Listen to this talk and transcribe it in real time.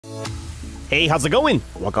Hey, how's it going?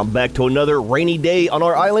 Welcome back to another rainy day on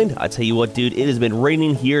our island. I tell you what, dude, it has been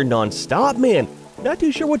raining here non-stop, man. Not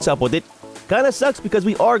too sure what's up with it. Kinda sucks because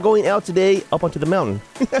we are going out today up onto the mountain.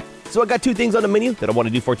 So I got two things on the menu that I want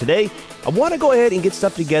to do for today. I want to go ahead and get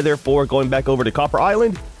stuff together for going back over to Copper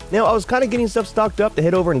Island. Now, I was kind of getting stuff stocked up to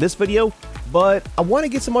head over in this video, but I want to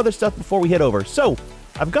get some other stuff before we head over. So,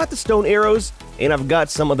 I've got the stone arrows, and I've got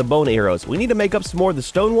some of the bone arrows. We need to make up some more of the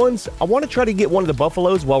stone ones. I want to try to get one of the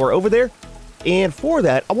buffaloes while we're over there. And for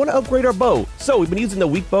that, I want to upgrade our bow. So we've been using the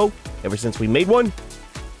weak bow ever since we made one.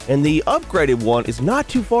 And the upgraded one is not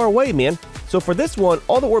too far away, man. So for this one,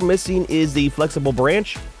 all that we're missing is the flexible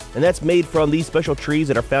branch. And that's made from these special trees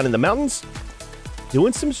that are found in the mountains.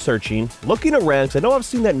 Doing some searching, looking around, because I know I've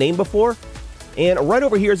seen that name before. And right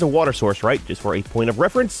over here is a water source, right? Just for a point of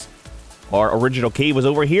reference. Our original cave was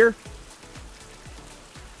over here.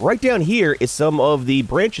 Right down here is some of the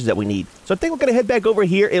branches that we need. So I think we're going to head back over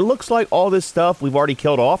here. It looks like all this stuff we've already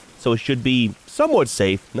killed off, so it should be somewhat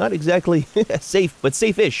safe. Not exactly safe, but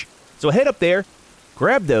safe-ish. So head up there,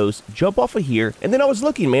 grab those, jump off of here, and then I was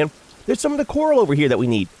looking, man. There's some of the coral over here that we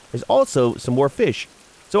need. There's also some more fish.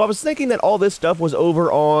 So I was thinking that all this stuff was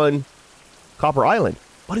over on Copper Island,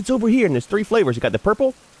 but it's over here, and there's three flavors. You got the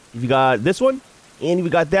purple, you got this one, and you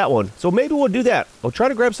got that one. So maybe we'll do that. We'll try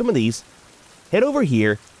to grab some of these, head over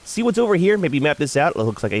here, see what's over here, maybe map this out. It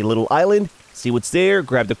looks like a little island. See what's there,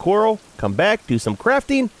 grab the coral, come back, do some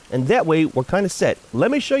crafting, and that way we're kind of set. Let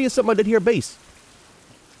me show you something I did here at base.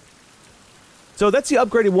 So that's the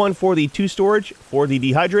upgraded one for the 2 storage for the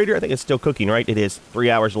dehydrator. I think it's still cooking, right? It is. 3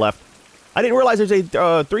 hours left. I didn't realize there's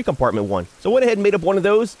a 3 compartment one. So I went ahead and made up one of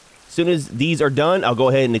those. As soon as these are done, I'll go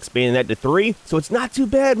ahead and expand that to 3. So it's not too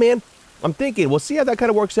bad, man. I'm thinking, we'll see how that kind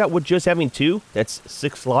of works out with just having 2. That's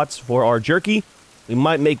 6 slots for our jerky. We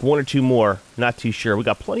might make 1 or 2 more. Not too sure. We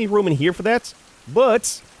got plenty of room in here for that.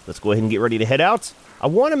 But let's go ahead and get ready to head out. I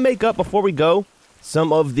want to make up, before we go,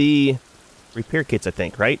 some of the repair kits, I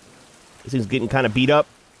think, right? This thing's getting kind of beat up.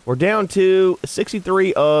 We're down to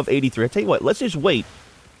 63 of 83. I tell you what, let's just wait.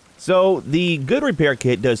 So the good repair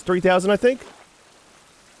kit does 3,000, I think.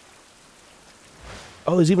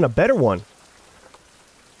 Oh, there's even a better one.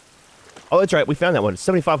 Oh, that's right. We found that one. It's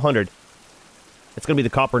 7,500. It's going to be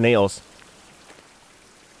the copper nails.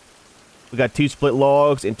 We got 2 split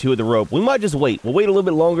logs and 2 of the rope. We might just wait. We'll wait a little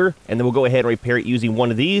bit longer, and then we'll go ahead and repair it using one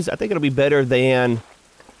of these. I think it'll be better than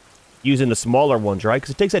using the smaller ones, right?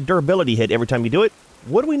 Because it takes that durability hit every time you do it.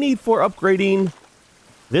 What do we need for upgrading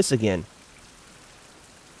this again?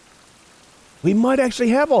 We might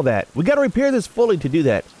actually have all that. We got to repair this fully to do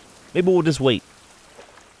that. Maybe we'll just wait.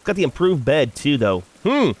 It's got the improved bed, too, though.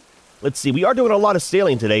 Let's see. We are doing a lot of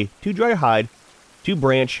sailing today. 2 dry hide, 2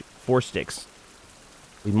 branch, 4 sticks.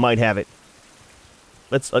 We might have it.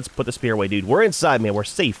 Let's put the spear away, dude. We're inside, man. We're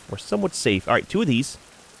safe. We're somewhat safe. All right, 2 of these.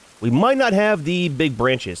 We might not have the big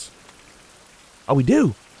branches. Oh, we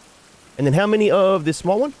do. And then how many of this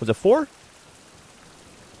small one? Was it 4?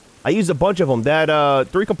 I used a bunch of them. That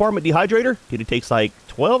 3-compartment dehydrator, dude, it takes like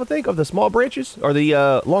 12, I think, of the small branches, or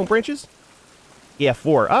the long branches. Yeah,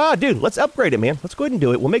 4. Ah, dude, let's upgrade it, man. Let's go ahead and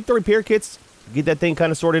do it. We'll make the repair kits, get that thing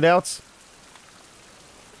kind of sorted out.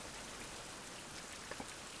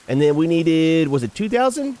 And then we needed, was it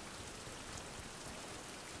 2,000?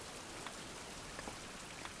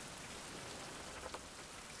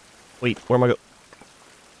 Wait, where am I going?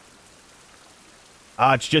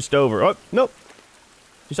 Ah, it's just over. Oh, nope.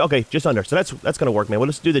 Okay, just under. So that's going to work, man. Well,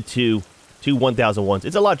 let's do the two 1,000 ones.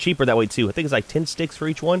 It's a lot cheaper that way, too. I think it's like 10 sticks for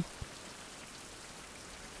each one.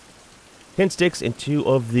 10 sticks and 2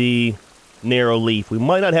 of the narrow leaf. We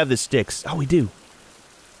might not have the sticks. Oh, we do.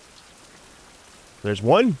 There's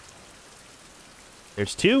 1.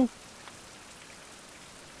 There's 2.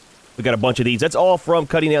 We got a bunch of these. That's all from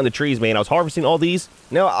cutting down the trees, man. I was harvesting all these.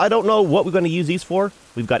 Now, I don't know what we're going to use these for.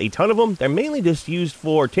 We've got a ton of them. They're mainly just used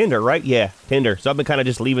for tinder, right? Yeah, tinder. So I've been kind of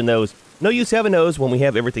just leaving those. No use having those when we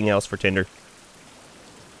have everything else for tinder.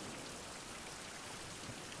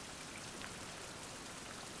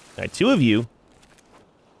 All right, 2 of you.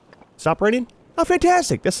 Stop raining? Oh,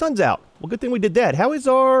 fantastic. The sun's out. Well, good thing we did that. How is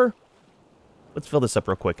our... Let's fill this up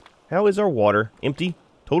real quick. How is our water? Empty?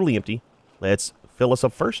 Totally empty. Let's fill this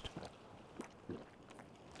up first.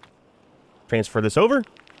 Transfer this over.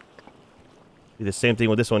 Do the same thing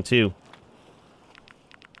with this one, too.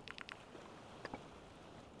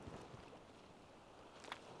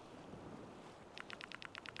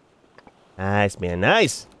 Nice, man.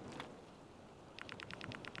 Nice.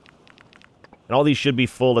 And all these should be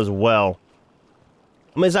full as well.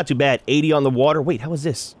 I mean, it's not too bad. 80 on the water. Wait, how is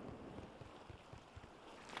this?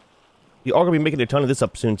 You are going to be making a ton of this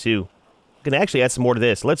up soon, too. Going to actually add some more to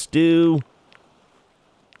this. Let's do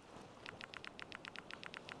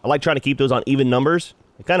I like trying to keep those on even numbers.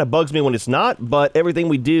 It kind of bugs me when it's not, but everything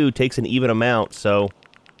we do takes an even amount, so...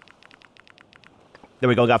 There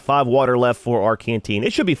we go, got 5 water left for our canteen.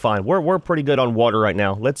 It should be fine. We're pretty good on water right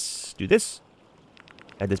now. Let's do this.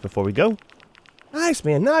 Add this before we go. Nice,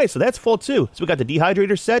 man, nice. So that's full too. So we got the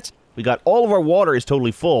dehydrator set. We got all of our water is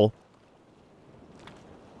totally full.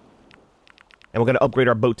 And we're going to upgrade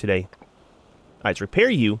our boat today. All right, so repair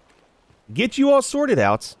you. Get you all sorted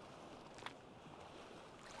out.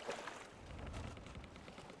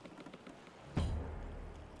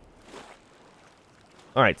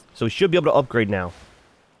 All right, so we should be able to upgrade now.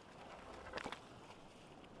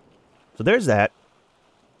 So there's that.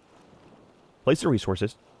 Place the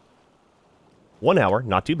resources. 1 hour,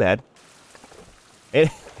 not too bad.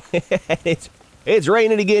 And it's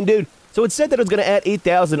raining again, dude. So it said that it was going to add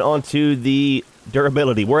 8,000 onto the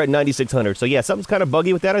durability. We're at 9,600. So yeah, something's kind of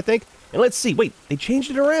buggy with that, I think. And let's see. Wait, they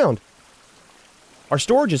changed it around. Our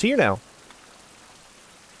storage is here now.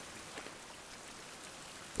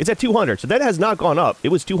 It's at 200, so that has not gone up. It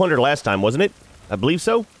was 200 last time, wasn't it? I believe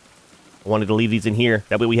so. I wanted to leave these in here.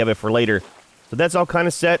 That way we have it for later. So that's all kind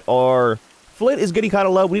of set. Our flint is getting kind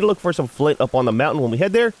of low. We need to look for some flint up on the mountain when we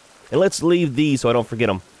head there. And let's leave these so I don't forget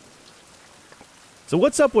them. So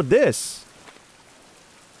what's up with this?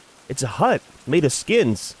 It's a hut made of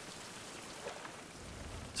skins.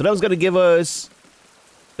 So that was going to give us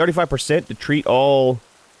 35% to treat all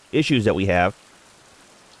issues that we have.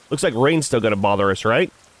 Looks like rain's still going to bother us,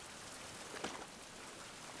 right?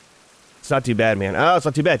 It's not too bad, man. Oh, it's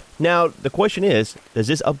not too bad. Now, the question is, does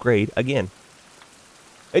this upgrade again?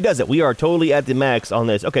 It doesn't. We are totally at the max on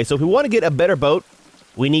this. Okay, so if we want to get a better boat,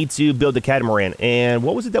 we need to build the catamaran. And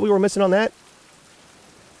what was it that we were missing on that?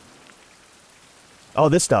 Oh,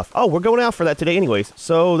 this stuff. Oh, we're going out for that today anyways.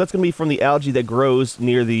 So that's going to be from the algae that grows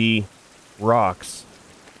near the rocks.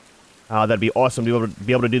 Oh, that'd be awesome to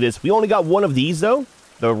be able to do this. We only got one of these, though.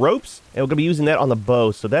 The ropes. And we're going to be using that on the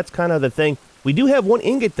bow. So that's kind of the thing. We do have 1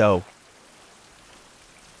 ingot, though.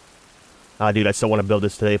 Ah, dude, I still want to build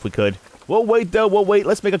this today if we could. We'll wait, though. We'll wait.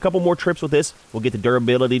 Let's make a couple more trips with this. We'll get the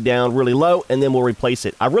durability down really low, and then we'll replace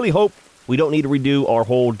it. I really hope we don't need to redo our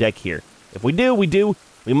whole deck here. If we do, we do.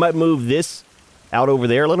 We might move this out over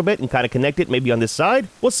there a little bit and kind of connect it maybe on this side.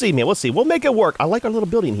 We'll see, man. We'll see. We'll make it work. I like our little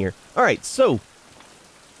building here. All right, so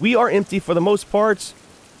we are empty for the most part.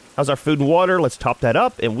 How's our food and water? Let's top that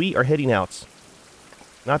up, and we are heading out.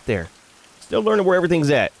 Not there. Still learning where everything's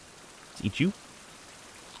at. Let's eat you.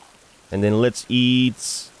 And then let's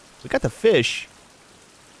eat... We got the fish.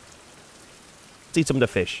 Let's eat some of the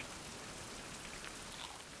fish.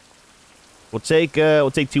 We'll take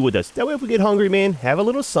 2 with us. That way if we get hungry, man, have a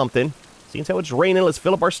little something. Seeing how it's raining, let's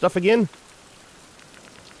fill up our stuff again.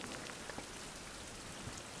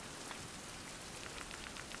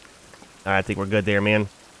 I think we're good there, man.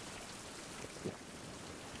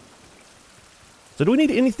 So do we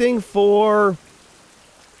need anything for...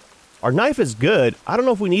 Our knife is good. I don't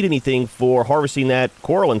know if we need anything for harvesting that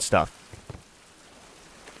coral and stuff.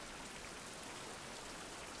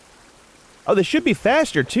 Oh, this should be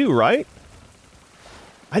faster too, right?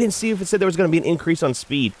 I didn't see if it said there was going to be an increase on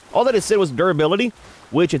speed. All that it said was durability,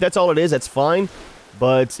 which if that's all it is, that's fine.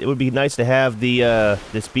 But it would be nice to have the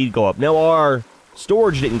speed go up. Now our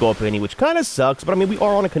storage didn't go up any, which kind of sucks. But I mean, we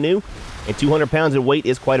are on a canoe, and 200 pounds in weight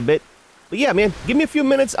is quite a bit. But yeah, man, give me a few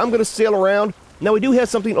minutes. I'm going to sail around. Now, we do have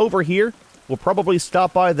something over here. We'll probably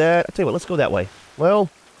stop by that. I'll tell you what, let's go that way. Well,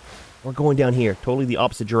 we're going down here. Totally the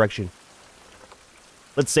opposite direction.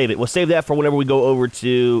 Let's save it. We'll save that for whenever we go over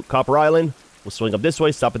to Copper Island. We'll swing up this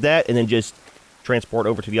way, stop at that, and then just transport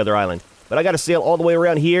over to the other island. But I got to sail all the way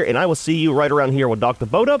around here, and I will see you right around here. We'll dock the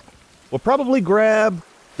boat up. We'll probably grab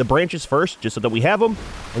the branches first, just so that we have them.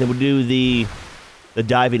 And then we'll do the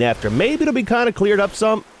diving after. Maybe it'll be kind of cleared up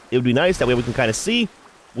some. It would be nice. That way we can kind of see.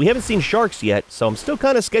 We haven't seen sharks yet, so I'm still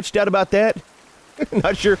kind of sketched out about that.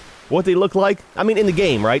 Not sure what they look like. I mean, in the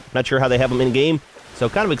game, right? Not sure how they have them in game. So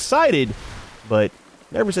kind of excited, but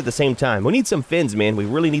nervous at the same time. We need some fins, man. We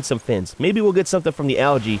really need some fins. Maybe we'll get something from the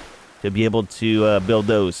algae to be able to build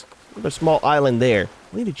those. There's a small island there.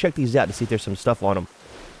 We need to check these out to see if there's some stuff on them.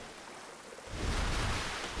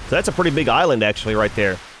 So that's a pretty big island, actually, right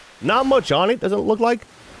there. Not much on it, doesn't it look like?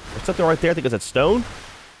 There's something right there. I think it's a stone.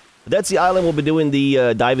 But that's the island we'll be doing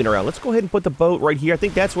the diving around. Let's go ahead and put the boat right here. I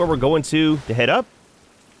think that's where we're going to head up.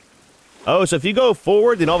 Oh, so if you go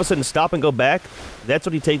forward, then all of a sudden stop and go back, that's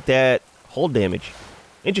when you take that hull damage.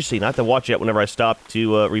 Interesting. I have to watch that whenever I stop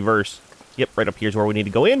to reverse. Yep, right up here is where we need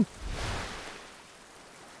to go in.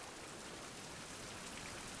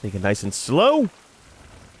 Take it nice and slow.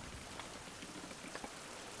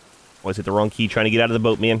 Always hit the wrong key trying to get out of the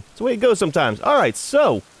boat, man. That's the way it goes sometimes. All right,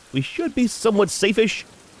 so we should be somewhat safe-ish,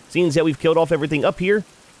 seeing that we've killed off everything up here.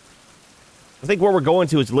 I think where we're going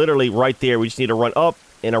to is literally right there. We just need to run up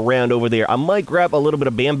and around over there. I might grab a little bit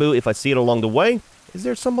of bamboo if I see it along the way. Is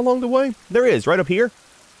there some along the way? There is, right up here.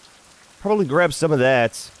 Probably grab some of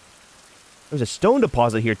that. There's a stone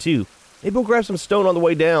deposit here, too. Maybe we'll grab some stone on the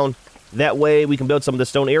way down. That way we can build some of the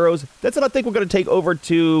stone arrows. That's what I think we're going to take over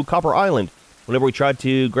to Copper Island. Whenever we try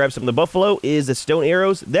to grab some of the buffalo is the stone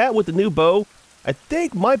arrows. That with the new bow, I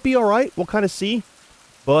think might be alright. We'll kind of see.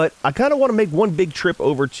 But I kind of want to make one big trip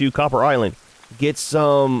over to Copper Island. Get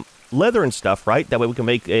some leather and stuff, right? That way we can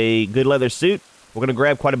make a good leather suit. We're going to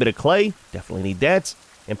grab quite a bit of clay. Definitely need that.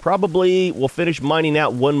 And probably we'll finish mining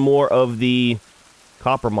out one more of the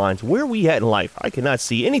copper mines. Where are we at in life? I cannot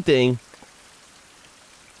see anything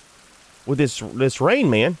with this rain,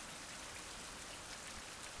 man.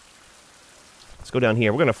 Let's go down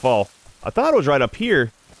here. We're going to fall. I thought it was right up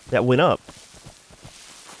here that went up.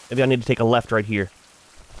 Maybe I need to take a left right here.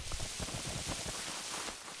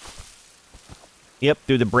 Yep,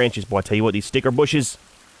 through the branches, boy. I tell you what, these sticker bushes.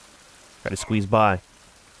 Try to squeeze by.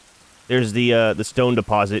 There's the stone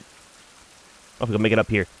deposit. I don't think we can make it up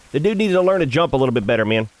here. The dude needs to learn to jump a little bit better,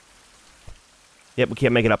 man. Yep, we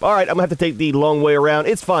can't make it up. All right, I'm going to have to take the long way around.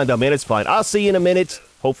 It's fine, though, man. It's fine. I'll see you in a minute.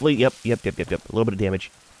 Hopefully, yep. A little bit of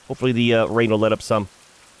damage. Hopefully the rain will let up some.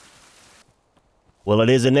 Well, it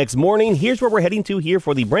is the next morning. Here's where we're heading to here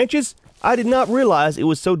for the branches. I did not realize it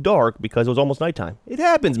was so dark because it was almost nighttime. It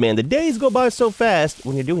happens, man. The days go by so fast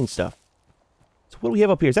when you're doing stuff. So what do we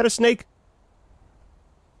have up here? Is that a snake?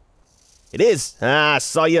 It is. Ah, I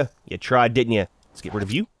saw you. You tried, didn't you? Let's get rid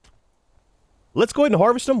of you. Let's go ahead and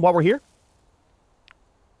harvest them while we're here.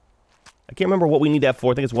 I can't remember what we need that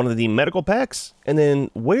for. I think it's one of the medical packs. And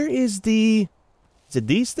then where is the... Is it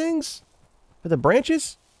these things? For the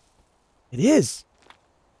branches? It is.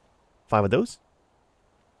 5 of those.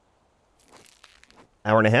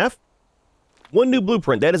 Hour and a half. One new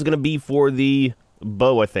blueprint. That is going to be for the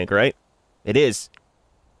bow, I think, right? It is.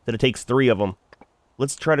 That it takes 3 of them.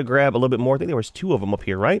 Let's try to grab a little bit more. I think there was 2 of them up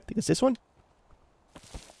here, right? I think it's this one.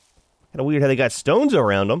 Kind of weird how they got stones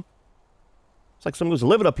around them. It's like someone was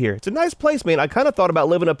living up here. It's a nice place, man. I kind of thought about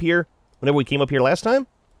living up here whenever we came up here last time.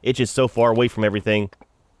 It's just so far away from everything.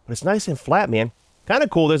 But it's nice and flat, man. Kind of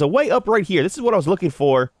cool. There's a way up right here. This is what I was looking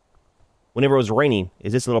for whenever it was raining.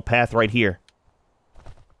 Is this little path right here.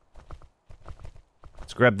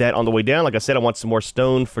 Let's grab that on the way down. Like I said, I want some more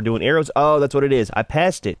stone for doing arrows. Oh, that's what it is. I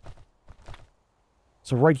passed it.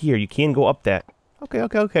 So right here, you can go up that.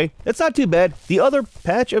 Okay. That's not too bad. The other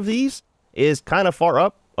patch of these is kind of far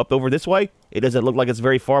up over this way. It doesn't look like it's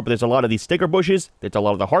very far, but there's a lot of these sticker bushes. There's a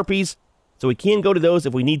lot of the harpies. So we can go to those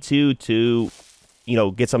if we need to, you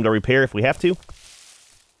know, get some to repair if we have to.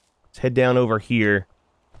 Let's head down over here.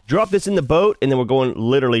 Drop this in the boat, and then we're going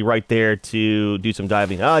literally right there to do some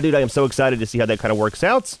diving. Ah, dude, I am so excited to see how that kind of works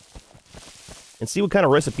out. And see what kind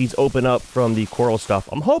of recipes open up from the coral stuff.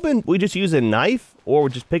 I'm hoping we just use a knife, or we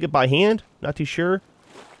just pick it by hand. Not too sure.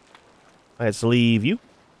 Let's leave you,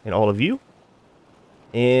 and all of you.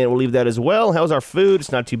 And we'll leave that as well. How's our food?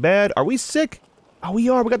 It's not too bad. Are we sick? Oh, we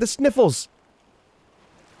are. We got the sniffles.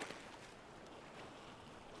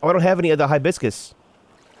 Oh, I don't have any of the hibiscus.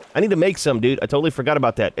 I need to make some, dude. I totally forgot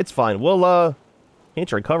about that. It's fine. Well,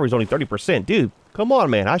 cancer recovery is only 30%. Dude, come on,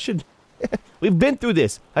 man. I should... We've been through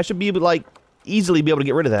this. I should be able to, like, easily be able to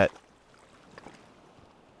get rid of that.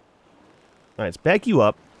 Alright, let's back you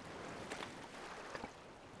up.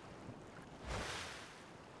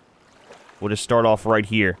 We'll just start off right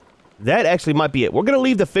here. That actually might be it. We're going to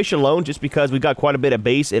leave the fish alone just because we got quite a bit of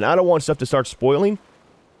base, and I don't want stuff to start spoiling.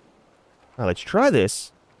 Now, let's try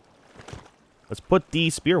this. Let's put the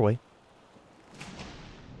spear away.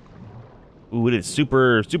 Ooh, it is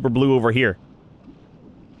super blue over here.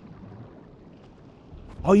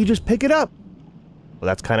 Oh, you just pick it up. Well,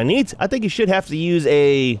 that's kind of neat. I think you should have to use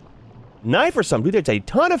a knife or something. Dude, there's a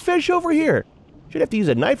ton of fish over here. Should have to use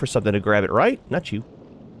a knife or something to grab it, right? Not you.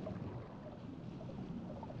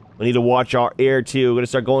 We need to watch our air, too. We're going to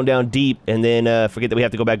start going down deep and then forget that we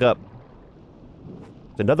have to go back up.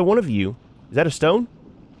 There's another one of you. Is that a stone?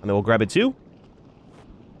 I mean, we'll grab it, too.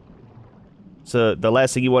 So the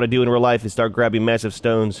last thing you want to do in real life is start grabbing massive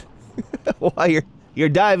stones while you're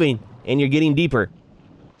diving and you're getting deeper.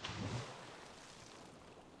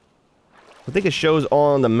 I think it shows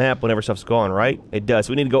on the map whenever stuff's gone, right? It does.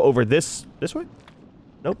 So we need to go over this way?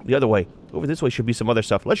 Nope, the other way. Over this way should be some other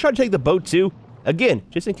stuff. Let's try to take the boat too. Again,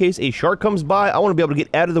 just in case a shark comes by, I want to be able to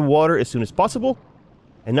get out of the water as soon as possible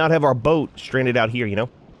and not have our boat stranded out here, you know?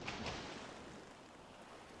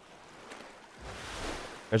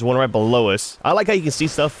 There's one right below us. I like how you can see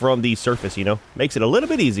stuff from the surface, you know? Makes it a little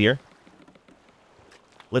bit easier.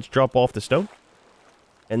 Let's drop off the stone.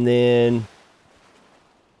 And then...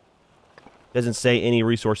 doesn't say any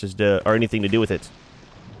resources to, or anything to do with it.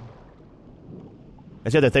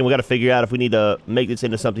 That's the other thing we got to figure out if we need to make this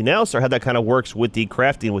into something else or how that kind of works with the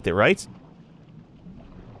crafting with it, right?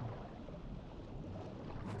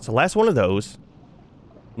 So last one of those.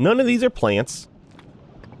 None of these are plants.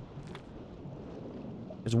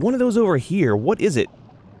 There's one of those over here. What is it?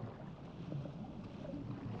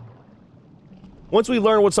 Once we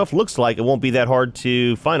learn what stuff looks like, it won't be that hard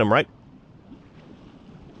to find them, right?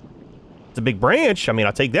 It's a big branch. I mean,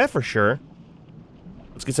 I'll take that for sure.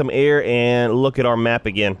 Let's get some air and look at our map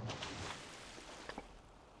again.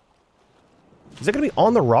 Is that going to be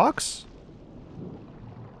on the rocks?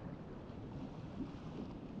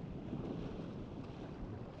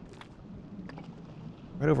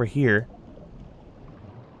 Right over here.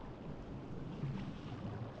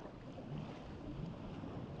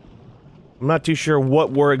 I'm not too sure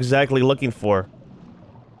what we're exactly looking for.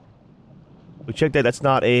 We checked that. That's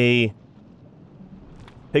not a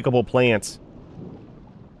pickable plant.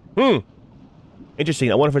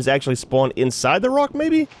 Interesting. I wonder if it's actually spawned inside the rock,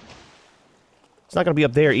 maybe? It's not going to be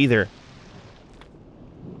up there either.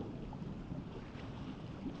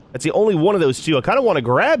 That's the only one of those two. I kind of want to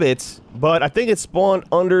grab it, but I think it's spawned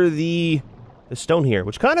under the stone here,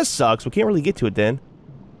 which kind of sucks. We can't really get to it then.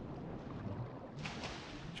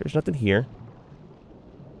 There's nothing here.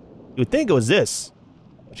 You would think it was this,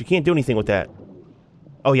 but you can't do anything with that.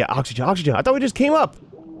 Oh yeah, oxygen, oxygen. I thought we just came up.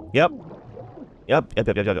 Yep.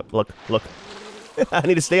 Yep. Look. I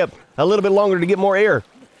need to stay up a little bit longer to get more air.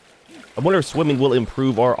 I wonder if swimming will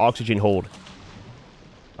improve our oxygen hold.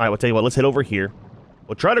 Alright, we'll tell you what, let's head over here.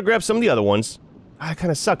 We'll try to grab some of the other ones. Ah, it kind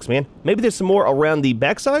of sucks, man. Maybe there's some more around the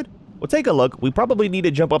backside? We'll take a look. We probably need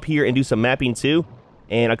to jump up here and do some mapping too.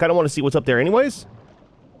 And I kind of want to see what's up there anyways.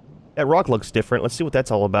 That rock looks different. Let's see what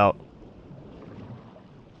that's all about.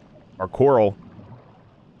 Our coral.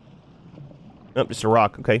 Nope, just a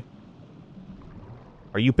rock. Okay.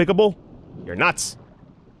 Are you pickable? You're nuts.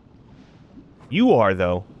 You are,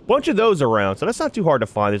 though. Bunch of those around, so that's not too hard to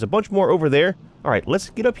find. There's a bunch more over there. All right, let's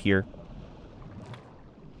get up here.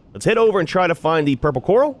 Let's head over and try to find the purple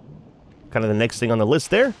coral. Kind of the next thing on the list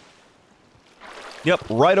there. Yep,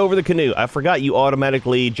 right over the canoe. I forgot you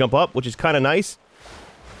automatically jump up, which is kind of nice.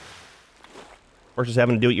 Versus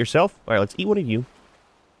having to do it yourself. All right, let's eat one of you.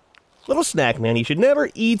 Little snack, man. You should never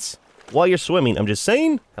eat while you're swimming. I'm just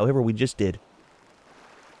saying. However, we just did.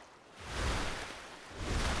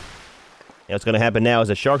 Yeah, what's going to happen now is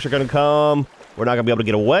the sharks are going to come. We're not going to be able to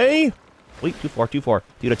get away. Wait, too far, too far.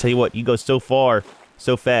 Dude, I tell you what, you go so far,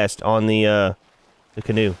 so fast on the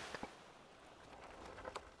canoe.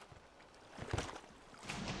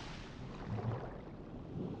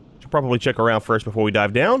 Should probably check around first before we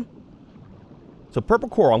dive down. So purple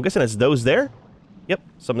coral, I'm guessing it's those there. Yep,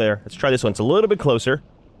 some there. Let's try this one. It's a little bit closer.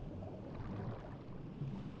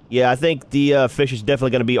 Yeah, I think the fish is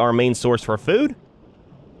definitely going to be our main source for food.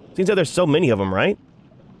 Seems like there's so many of them, right?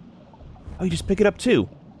 Oh, you just pick it up too.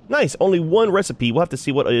 Nice, only one recipe. We'll have to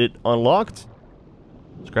see what it unlocked.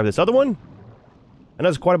 Let's grab this other one. I know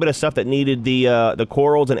there's quite a bit of stuff that needed the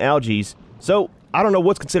corals and algae. So, I don't know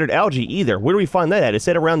what's considered algae either. Where do we find that at? Is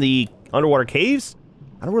that around the underwater caves?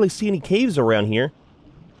 I don't really see any caves around here.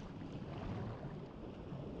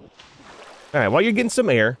 Alright, while you're getting some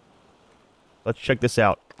air, let's check this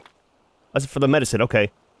out. That's for the medicine,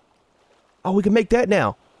 okay. Oh, we can make that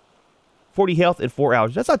now. 40 health in 4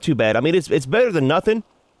 hours. That's not too bad. I mean, it's better than nothing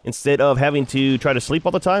instead of having to try to sleep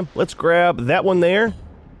all the time. Let's grab that one there.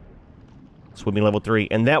 Swimming level 3.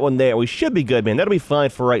 And that one there. We should be good, man. That'll be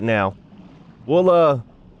fine for right now. We'll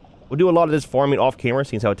do a lot of this farming off camera,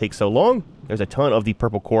 seeing how it takes so long. There's a ton of the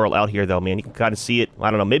purple coral out here, though, man. You can kind of see it.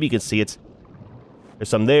 I don't know. Maybe you can see it. There's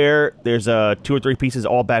some there. There's 2 or 3 pieces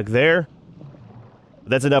all back there. But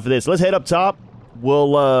that's enough of this. Let's head up top.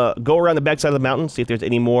 We'll go around the backside of the mountain, see if there's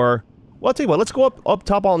any more. Well, I'll tell you what. Let's go up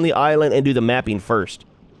top on the island and do the mapping first.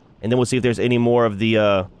 And then we'll see if there's any more of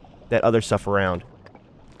the that other stuff around.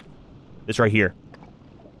 This right here.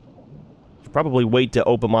 Should probably wait to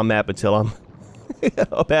open my map until I'm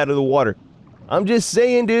up out of the water. I'm just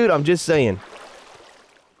saying, dude. I'm just saying.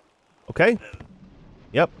 Okay.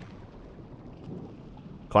 Yep.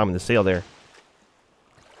 Climbing the sail there.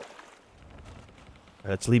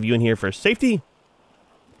 Let's leave you in here for safety.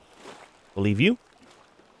 We'll leave you.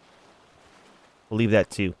 We'll leave that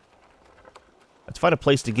too. Let's find a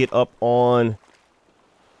place to get up on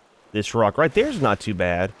this rock. Right there's not too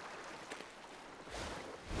bad.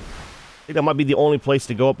 I think that might be the only place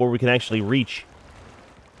to go up where we can actually reach.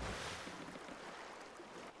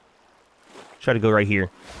 Try to go right here.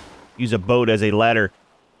 Use a boat as a ladder.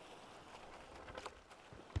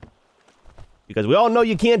 Because we all know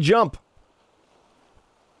you can't jump.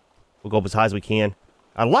 We'll go up as high as we can.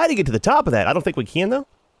 I'd like to get to the top of that. I don't think we can, though.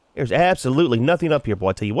 There's absolutely nothing up here, boy.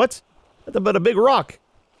 I tell you what. Nothing but a big rock.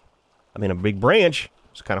 I mean, a big branch.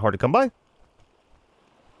 It's kind of hard to come by.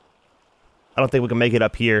 I don't think we can make it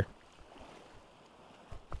up here.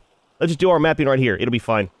 Let's just do our mapping right here. It'll be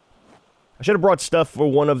fine. I should have brought stuff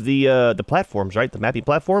for one of the platforms, right? The mapping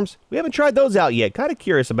platforms. We haven't tried those out yet. Kind of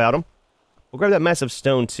curious about them. We'll grab that massive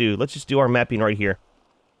stone, too. Let's just do our mapping right here.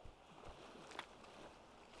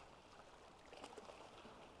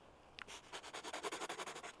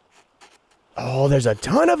 Oh, there's a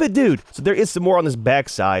ton of it, dude. So there is some more on this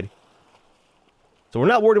backside. So we're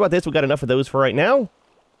not worried about this. We got enough of those for right now.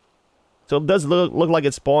 So it does look like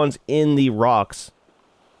it spawns in the rocks.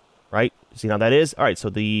 Right? See how that is? Alright, so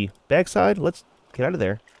the backside, let's get out of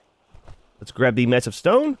there. Let's grab the massive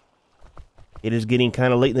stone. It is getting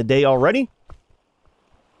kind of late in the day already.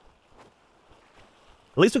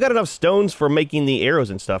 At least we got enough stones for making the arrows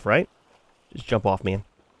and stuff, right? Just jump off, man.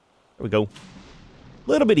 There we go. A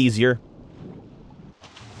little bit easier.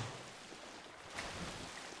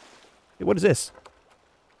 Hey, what is this?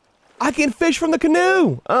 I can fish from the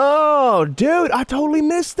canoe! Oh, dude, I totally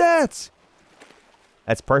missed that!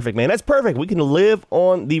 That's perfect, man. That's perfect. We can live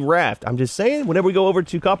on the raft. I'm just saying, whenever we go over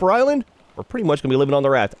to Copper Island, we're pretty much going to be living on the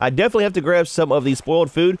raft. I definitely have to grab some of the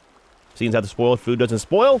spoiled food, seeing how the spoiled food doesn't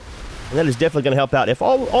spoil, and that is definitely going to help out. If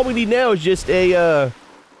all we need now is just a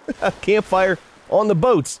campfire on the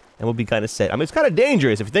boats, and we'll be kind of set. I mean, it's kind of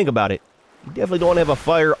dangerous if you think about it. You definitely don't want to have a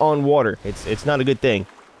fire on water. It's not a good thing.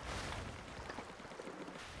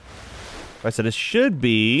 All right, so this should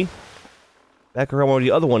be back around where the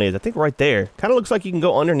other one is. I think right there. Kind of looks like you can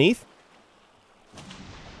go underneath.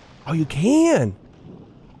 Oh, you can.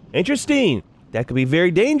 Interesting. That could be very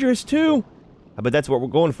dangerous, too. I bet that's what we're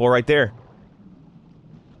going for right there.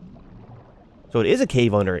 So it is a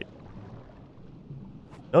cave under it.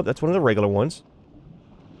 Nope, that's one of the regular ones.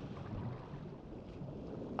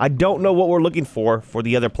 I don't know what we're looking for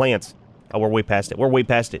the other plants. Oh, we're way past it. We're way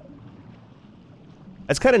past it.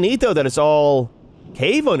 That's kind of neat, though, that it's all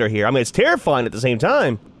cave under here. I mean, it's terrifying at the same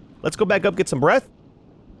time. Let's go back up, get some breath.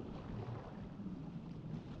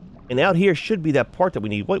 And out here should be that part that we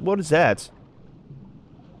need. What is that?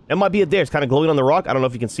 That might be it there. It's kind of glowing on the rock. I don't know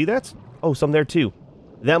if you can see that. Oh, some there, too.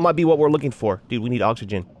 That might be what we're looking for. Dude, we need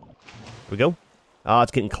oxygen. Here we go. Oh,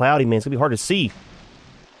 it's getting cloudy, man. It's going to be hard to see. Here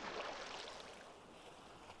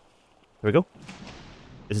we go.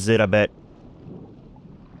 This is it, I bet.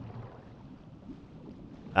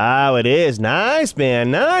 Oh, it is. Nice, man.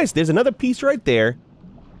 Nice. There's another piece right there.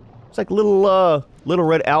 It's like little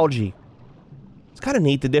red algae. It's kind of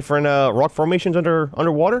neat, the different rock formations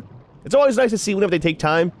underwater. It's always nice to see whenever they take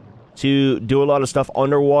time to do a lot of stuff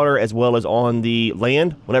underwater as well as on the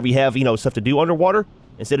land. Whenever you have, stuff to do underwater,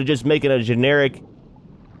 instead of just making a generic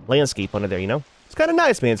landscape under there, It's kind of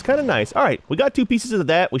nice, man. It's kind of nice. All right, we got 2 pieces of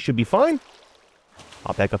that. We should be fine.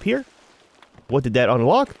 Hop back up here. What did that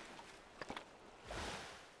unlock?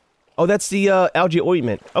 Oh, that's the algae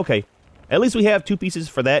ointment. Okay. At least we have 2 pieces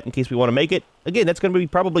for that in case we want to make it. Again, that's going to be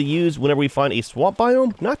probably used whenever we find a swamp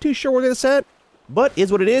biome. Not too sure where that's at, but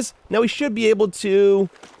is what it is. Now we should be able to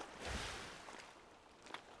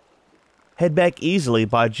head back easily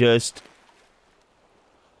by just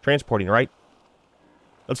transporting, right?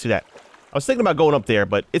 Let's do that. I was thinking about going up there,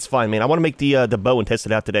 but it's fine, man. I want to make the bow and test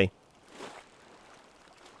it out today.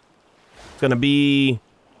 It's going to be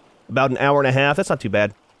about an hour and a half. That's not too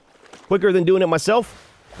bad. Quicker than doing it myself.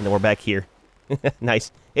 And then we're back here.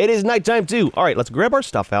 Nice. It is nighttime too. All right, let's grab our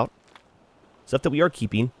stuff out. Stuff that we are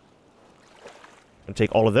keeping. Gonna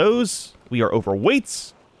take all of those. We are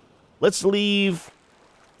overweights. Let's leave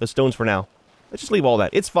the stones for now. Let's just leave all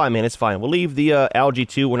that. It's fine, man. It's fine. We'll leave the algae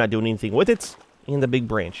too. We're not doing anything with it. And the big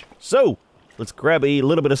branch. So, let's grab a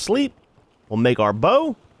little bit of sleep. We'll make our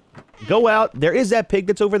bow. Go out. There is that pig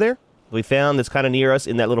that's over there. We found that's kind of near us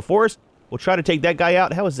in that little forest. We'll try to take that guy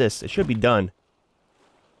out. How is this? It should be done.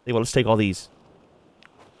 Hey, well, let's take all these.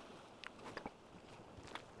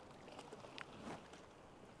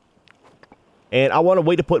 And I want to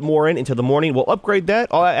wait to put more in until the morning. We'll upgrade that.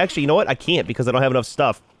 Oh, actually, you know what? I can't because I don't have enough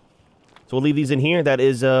stuff. So we'll leave these in here. That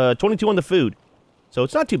is 22 on the food. So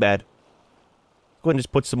it's not too bad. Go ahead and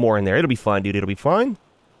just put some more in there. It'll be fine, dude. It'll be fine.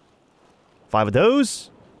 5 of those.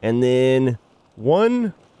 And then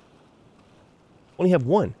 1. Only have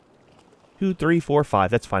 1. 2, 3, 4,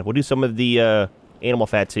 5. That's fine. We'll do some of the animal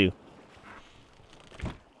fat too.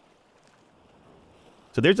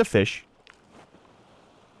 So there's a fish.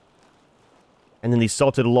 And then the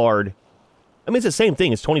salted lard. I mean, it's the same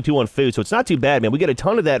thing. It's 22 on food, so it's not too bad, man. We get a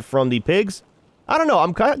ton of that from the pigs. I don't know.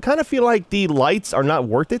 I'm kind of feel like the lights are not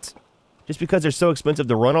worth it, just because they're so expensive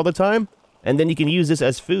to run all the time. And then you can use this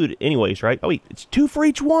as food anyways, right? Oh, wait. It's 2 for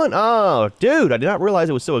each one. Oh, dude. I did not realize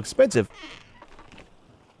it was so expensive.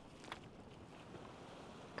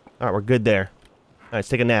 All right, we're good there. All right, let's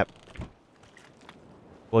take a nap.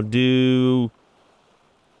 We'll do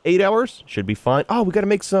 8 hours. Should be fine. Oh, we got to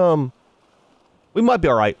make some... We might be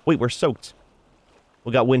all right. Wait, we're soaked.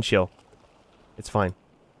 We got wind chill. It's fine.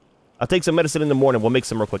 I'll take some medicine in the morning. We'll make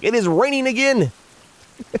some real quick. It is raining again.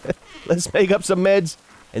 Let's make up some meds.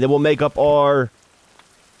 And then we'll make up our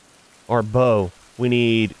bow. We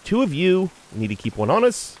need 2 of you. We need to keep one on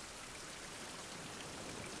us.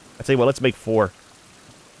 I tell you what, let's make 4.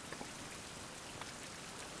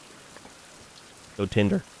 No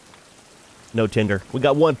tinder. No tinder. We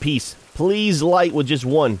got 1 piece. Please light with just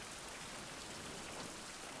 1.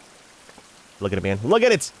 Look at it, man. Look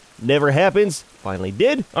at it. Never happens. Finally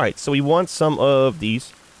did. All right, so we want some of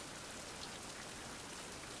these.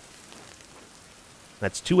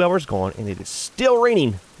 That's 2 hours gone, and it is still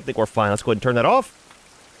raining. I think we're fine. Let's go ahead and turn that off.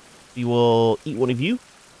 We will eat one of you.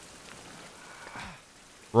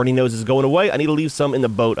 Runny nose is going away. I need to leave some in the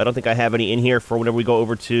boat. I don't think I have any in here for whenever we go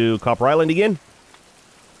over to Copper Island again.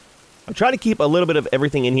 I'm trying to keep a little bit of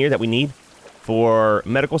everything in here that we need for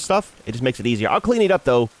medical stuff. It just makes it easier. I'll clean it up,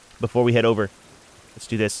 though, before we head over. Let's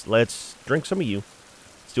do this. Let's drink some of you.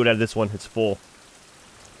 Let's do it out of this one. It's full.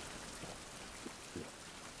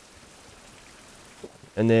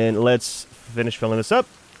 And then let's finish filling this up.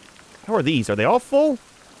 How are these? Are they all full?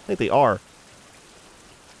 I think they are.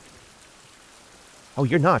 Oh,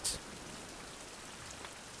 you're not.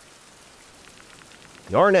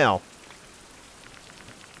 You are now.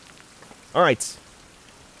 All right.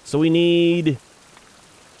 So we need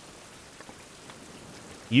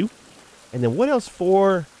you. And then what else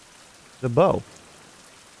for the bow?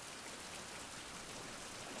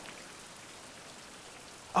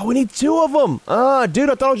 Oh, we need 2 of them. Ah, dude,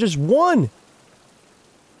 I thought it was just 1.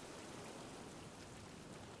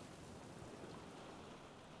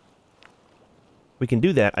 We can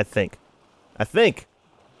do that, I think.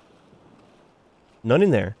 None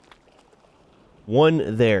in there.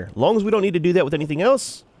 1 there. As long as we don't need to do that with anything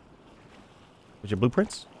else. Where's your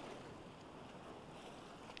blueprints?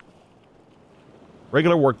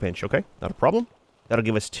 Regular workbench, okay. Not a problem. That'll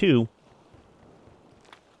give us 2.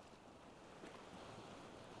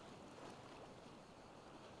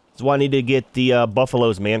 That's why I need to get the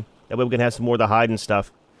buffaloes, man. That way we can have some more of the hide and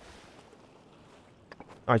stuff.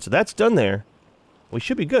 Alright, so that's done there. We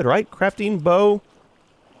should be good, right? Crafting, bow.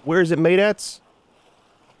 Where is it made at?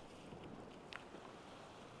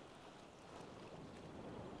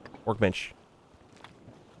 Workbench.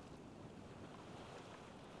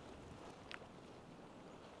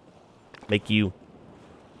 Make you.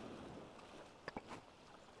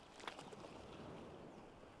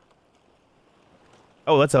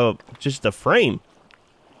 Oh, that's just a frame.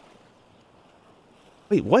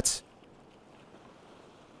 Wait, what?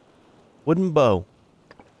 Wooden bow.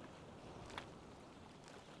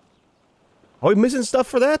 Are we missing stuff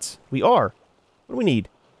for that? We are. What do we need?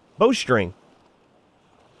 Bowstring.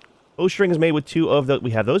 Bowstring is made with 2 of the...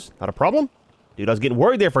 We have those. Not a problem. Dude, I was getting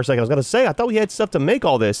worried there for a second. I was going to say, I thought we had stuff to make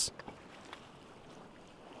all this.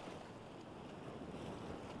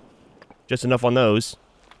 Just enough on those.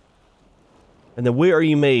 And then where are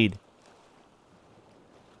you made?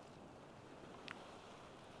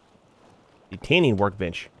 The tanning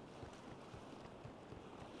workbench.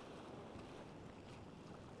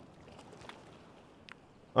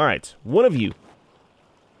 Alright, 1 of you.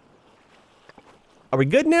 Are we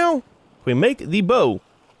good now? Can we make the bow?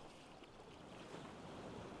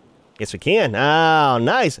 Yes, we can. Oh,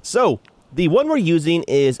 nice. So, the one we're using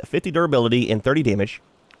is 50 durability and 30 damage.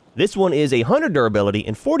 This one is 100 durability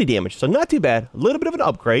and 40 damage, so not too bad. A little bit of an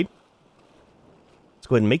upgrade. Let's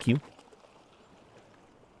go ahead and make you.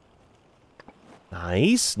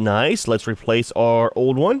 Nice, nice. Let's replace our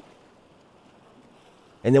old one.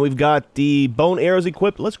 And then we've got the bone arrows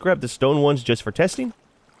equipped. Let's grab the stone ones just for testing.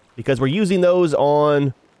 Because we're using those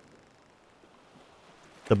on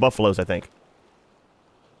the buffaloes, I think.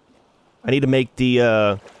 I need to make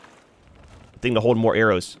the thing to hold more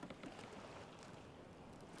arrows.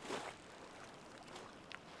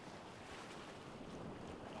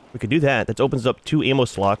 We could do that. That opens up 2 ammo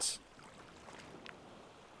slots.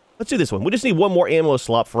 Let's do this one. We just need 1 more ammo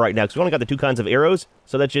slot for right now, because we only got the 2 kinds of arrows.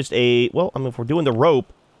 So that's just a... Well, I mean, if we're doing the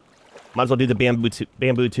rope, might as well do the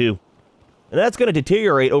bamboo too. And that's going to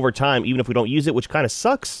deteriorate over time, even if we don't use it, which kind of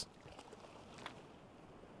sucks.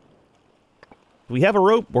 Do we have a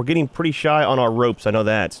rope? We're getting pretty shy on our ropes. I know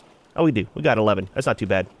that. Oh, we do. We got 11. That's not too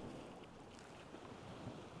bad.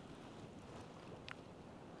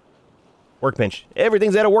 Workbench.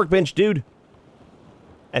 Everything's at a workbench, dude.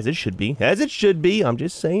 As it should be. As it should be. I'm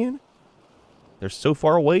just saying. They're so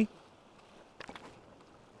far away.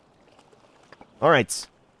 Alright.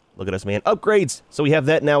 Look at us, man. Upgrades. So we have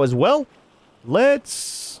that now as well.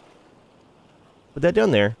 Let's put that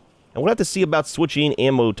down there. And we'll have to see about switching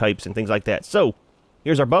ammo types and things like that. So,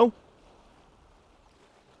 here's our bow.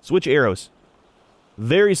 Switch arrows.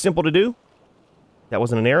 Very simple to do. That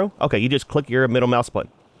wasn't an arrow? Okay, you just click your middle mouse button.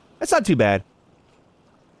 That's not too bad.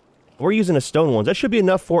 We're using a stone one. That should be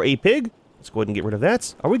enough for a pig. Let's go ahead and get rid of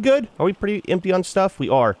that. Are we good? Are we pretty empty on stuff? We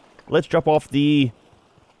are. Let's drop off the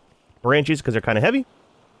branches because they're kind of heavy.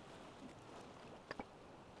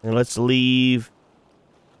 And let's leave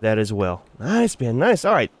that as well. Nice, man. Nice.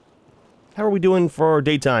 All right. How are we doing for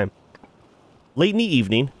daytime? Late in the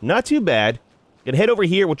evening. Not too bad. Gonna head over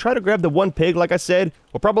here. We'll try to grab the one pig, like I said.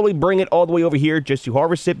 We'll probably bring it all the way over here just to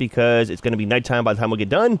harvest it because it's going to be nighttime by the time we get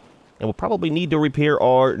done. And we'll probably need to repair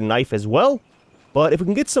our knife as well. But if we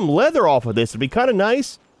can get some leather off of this, it'd be kind of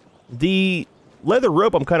nice. The leather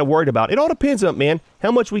rope I'm kind of worried about. It all depends on, man,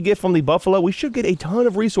 how much we get from the buffalo. We should get a ton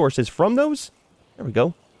of resources from those. There we go. A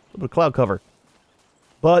little bit of cloud cover.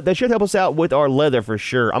 But that should help us out with our leather for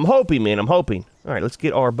sure. I'm hoping, man. I'm hoping. All right, let's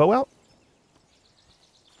get our bow out.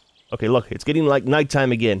 Okay, look. It's getting like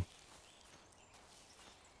nighttime again.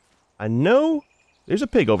 I know there's a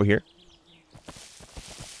pig over here.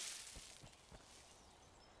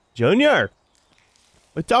 Junior!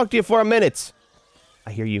 We'll talk to you for a minute.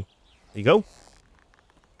 I hear you. There you go.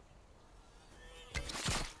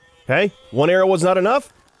 Okay, one arrow was not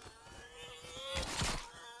enough.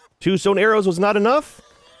 2 stone arrows was not enough.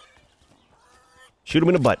 Shoot him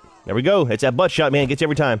in the butt. There we go. It's that butt shot, man. Gets you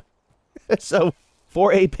every time. So,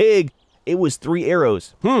 for a pig, it was 3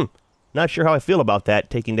 arrows. Not sure how I feel about that,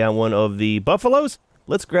 taking down one of the buffaloes.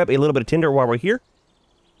 Let's grab a little bit of tinder while we're here.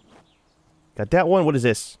 Got that one. What is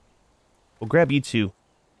this? We'll grab you 2.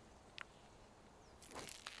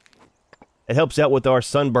 It helps out with our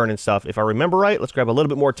sunburn and stuff. If I remember right, let's grab a little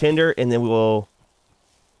bit more tinder, and then we will...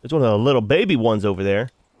 There's one of the little baby ones over there.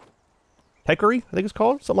 Peccary, I think it's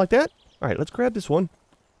called. Something like that. All right, let's grab this one.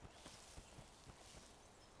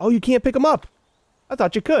 Oh, you can't pick them up. I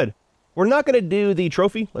thought you could. We're not going to do the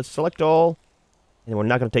trophy. Let's select all. And we're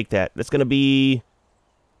not going to take that. That's going to be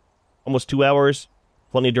almost 2 hours.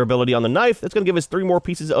 Plenty of durability on the knife. That's going to give us 3 more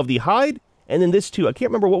pieces of the hide. And then this too. I can't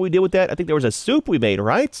remember what we did with that. I think there was a soup we made,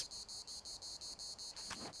 right?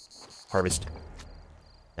 Harvest.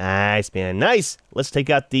 Nice, man. Nice. Let's take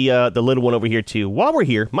out the little one over here too. While we're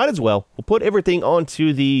here, might as well. We'll put everything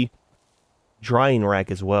onto the drying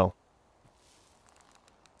rack as well.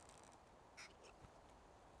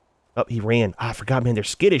 Oh, he ran. Ah, I forgot, man. They're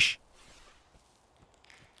skittish.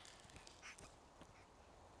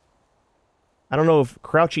 I don't know if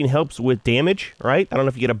crouching helps with damage, right? I don't know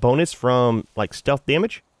if you get a bonus from, like, stealth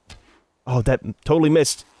damage. Oh, that totally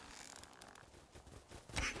missed.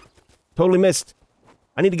 Totally missed.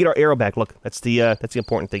 I need to get our arrow back. Look, that's the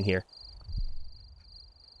important thing here.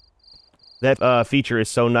 That feature is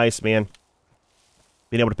so nice, man.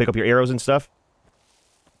 Being able to pick up your arrows and stuff.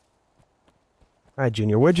 All right,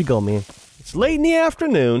 Junior, where'd you go, man? It's late in the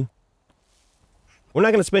afternoon. We're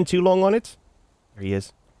not going to spend too long on it. There he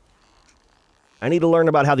is. I need to learn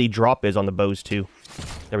about how the drop is on the bows, too.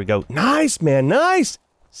 There we go. Nice, man, nice!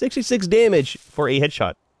 66 damage for a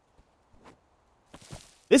headshot.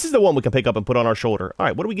 This is the one we can pick up and put on our shoulder. All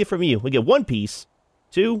right, what do we get from you? We get 1 piece.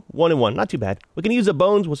 2, 1 and 1. Not too bad. We can use the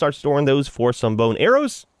bones. We'll start storing those for some bone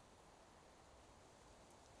arrows.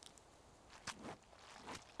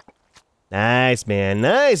 Nice, man.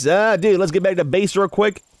 Nice. Dude, let's get back to base real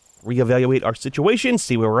quick. Reevaluate our situation.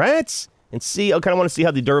 See where we're at. And see, I kind of want to see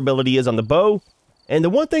how the durability is on the bow. And the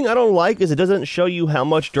one thing I don't like is it doesn't show you how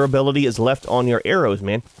much durability is left on your arrows,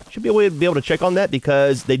 man. Should be a way to be able to check on that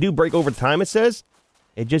because they do break over time, it says.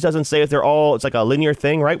 It just doesn't say if they're all, it's like a linear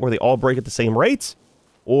thing, right? Where they all break at the same rates.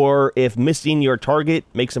 Or if missing your target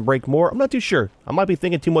makes them break more. I'm not too sure. I might be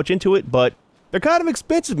thinking too much into it, but they're kind of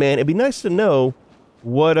expensive, man. It'd be nice to know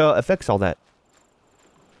what affects all that.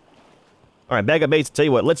 All right, bag of baits. Tell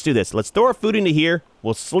you what, let's do this. Let's throw our food into here.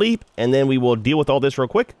 We'll sleep, and then we will deal with all this real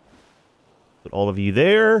quick. Put all of you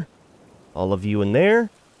there. All of you in there.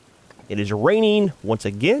 It is raining once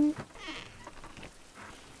again.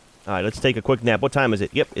 All right, let's take a quick nap. What time is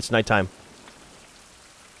it? Yep, it's nighttime.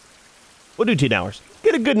 We'll do 10 hours.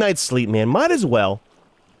 Get a good night's sleep, man. Might as well.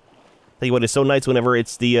 Tell you what, it's so nice whenever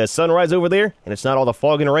it's the sunrise over there, and it's not all the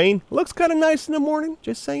fog and rain. Looks kind of nice in the morning.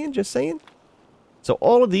 Just saying, just saying. So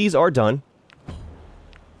all of these are done.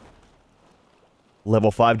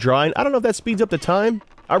 Level 5 drying. I don't know if that speeds up the time.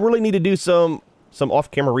 I really need to do some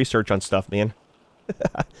off-camera research on stuff, man.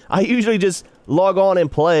 I usually just log on and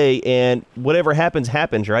play, and whatever happens,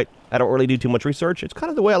 happens, right? I don't really do too much research. It's kind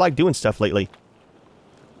of the way I like doing stuff lately.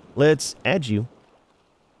 Let's add you.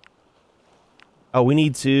 Oh, we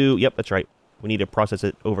need to... Yep, that's right. We need to process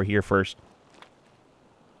it over here first.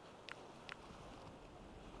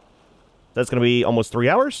 That's going to be almost 3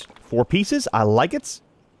 hours. 4 pieces. I like it.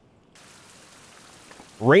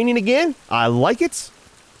 Raining again. I like it.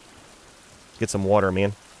 Get some water,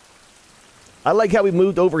 man. I like how we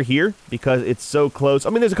moved over here because it's so close.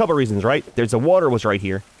 I mean, there's a couple reasons, right? There's the water was right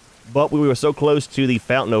here, but we were so close to the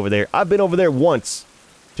fountain over there. I've been over there once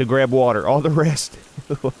to grab water. All the rest,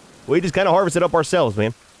 we just kind of harvested up ourselves,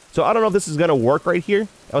 man. So I don't know if this is going to work right here.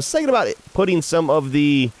 I was thinking about putting some of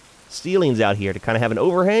the ceilings out here to kind of have an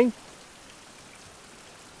overhang.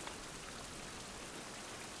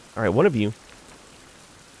 All right, one of you.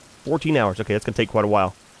 14 hours. Okay, that's going to take quite a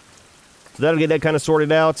while. So that'll get that kind of sorted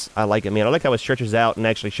out. I like it, man. I like how it stretches out and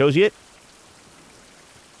actually shows you it.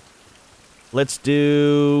 Let's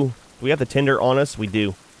do... We have the tinder on us. We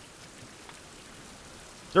do.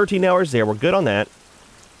 13 hours there. We're good on that.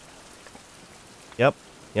 Yep.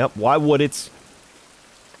 Yep. Why would it?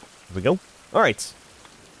 Here we go. All right.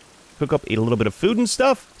 Cook up a little bit of food and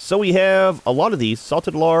stuff. So we have a lot of these.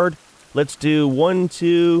 Salted lard. Let's do 1,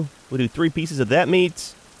 2... We'll do 3 pieces of that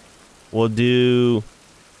meat. We'll do...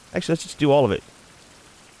 Actually, let's just do all of it.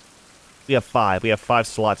 We have 5. We have 5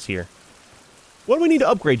 slots here. What do we need to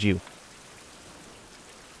upgrade you?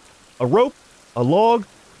 A rope? A log?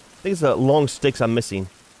 I think it's the long sticks I'm missing.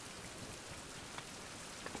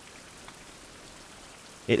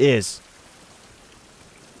 It is.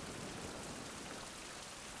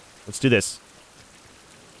 Let's do this.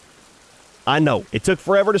 I know. It took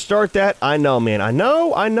forever to start that. I know, man. I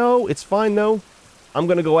know. It's fine, though. I'm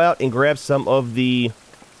going to go out and grab some of the...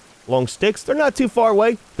 long sticks. They're not too far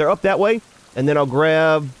away. They're up that way. And then I'll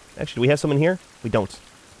grab... Actually, do we have some in here? We don't.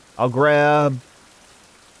 I'll grab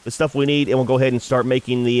the stuff we need, and we'll go ahead and start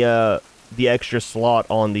making the extra slot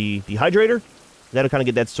on the dehydrator. That'll kind of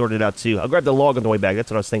get that sorted out, too. I'll grab the log on the way back. That's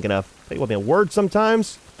what I was thinking of. Tell you what, man, word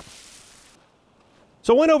sometimes.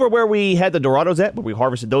 So I went over where we had the Dorados at, where we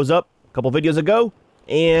harvested those up a couple videos ago,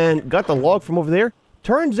 and got the log from over there.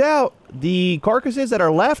 Turns out, the carcasses that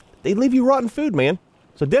are left, they leave you rotten food, man.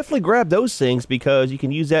 So definitely grab those things because you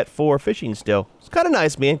can use that for fishing still. It's kind of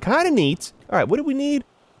nice, man. Kind of neat. All right, what do we need?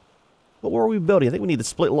 What were we building? I think we need the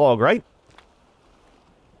split log, right?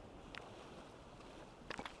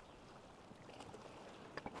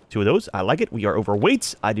 Two of those. I like it. We are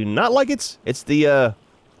overweight. I do not like it. It's the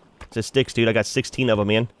sticks, dude. I got 16 of them,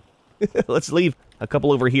 man. Let's leave a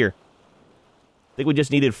couple over here. I think we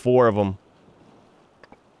just needed 4 of them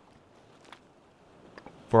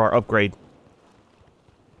for our upgrade.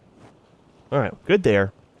 Alright, good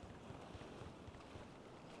there.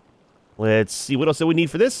 Let's see, what else do we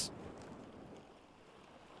need for this?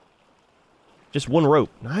 Just 1 rope.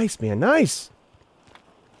 Nice, man, nice!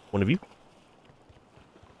 One of you.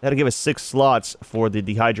 That'll give us 6 slots for the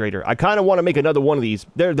dehydrator. I kind of want to make another one of these.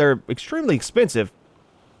 They're extremely expensive.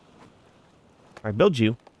 Alright, build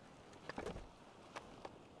you.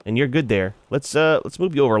 And you're good there. Let's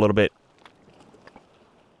move you over a little bit.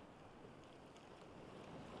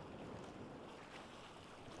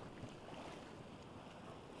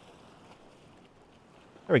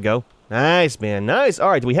 There we go. Nice, man. Nice. All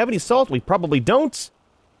right, do we have any salt? We probably don't.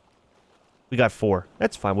 We got 4.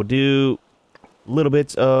 That's fine. We'll do a little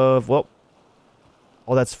bit of... Well.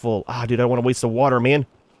 Oh, that's full. Ah, dude, I don't want to waste the water, man. Do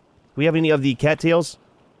we have any of the cattails?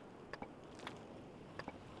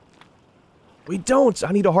 We don't.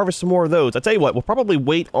 I need to harvest some more of those. I'll tell you what. We'll probably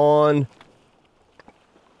wait on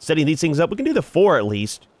setting these things up. We can do the 4 at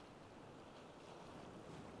least.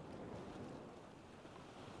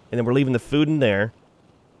 And then we're leaving the food in there.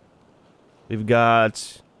 We've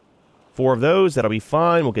got 4 of those. That'll be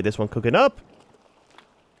fine. We'll get this one cooking up.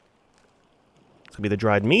 It's gonna be the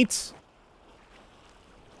dried meats.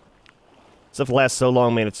 Stuff lasts so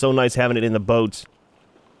long, man. It's so nice having it in the boat.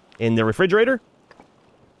 In the refrigerator.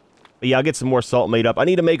 But yeah, I'll get some more salt made up. I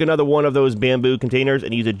need to make another one of those bamboo containers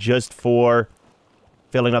and use it just for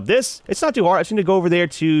filling up this. It's not too hard. I just need to go over there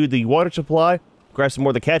to the water supply, grab some more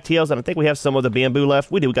of the cattails, and I think we have some of the bamboo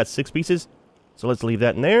left. We do. We got 6 pieces. So let's leave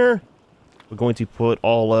that in there. We're going to put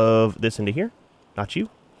all of this into here. Not you.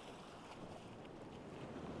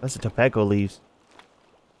 That's the tobacco leaves.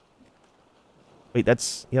 Wait,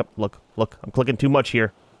 that's... Yep, look. I'm clicking too much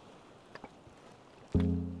here.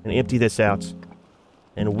 And empty this out.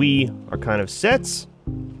 And we are kind of set.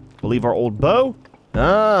 We'll leave our old bow.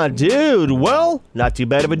 Ah, dude, well, not too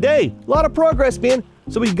bad of a day. A lot of progress, man.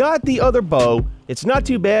 So we got the other bow. It's not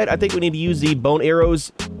too bad. I think we need to use the bone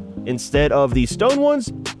arrows instead of the stone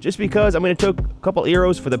ones, just because I'm going to take a couple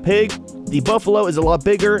arrows for the pig. The buffalo is a lot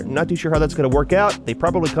bigger. Not too sure how that's going to work out. They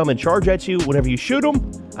probably come and charge at you whenever you shoot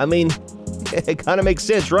them. I mean, it kind of makes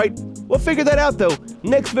sense, right? We'll figure that out, though.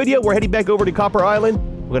 Next video, we're heading back over to Copper Island.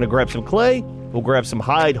 We're going to grab some clay. We'll grab some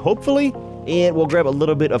hide, hopefully. And we'll grab a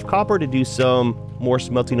little bit of copper to do some more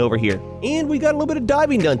smelting over here. And we got a little bit of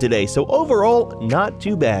diving done today, so overall, not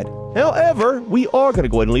too bad. However, we are going to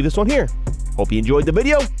go ahead and leave this one here. Hope you enjoyed the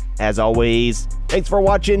video. As always, thanks for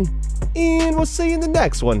watching, and we'll see you in the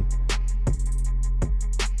next one.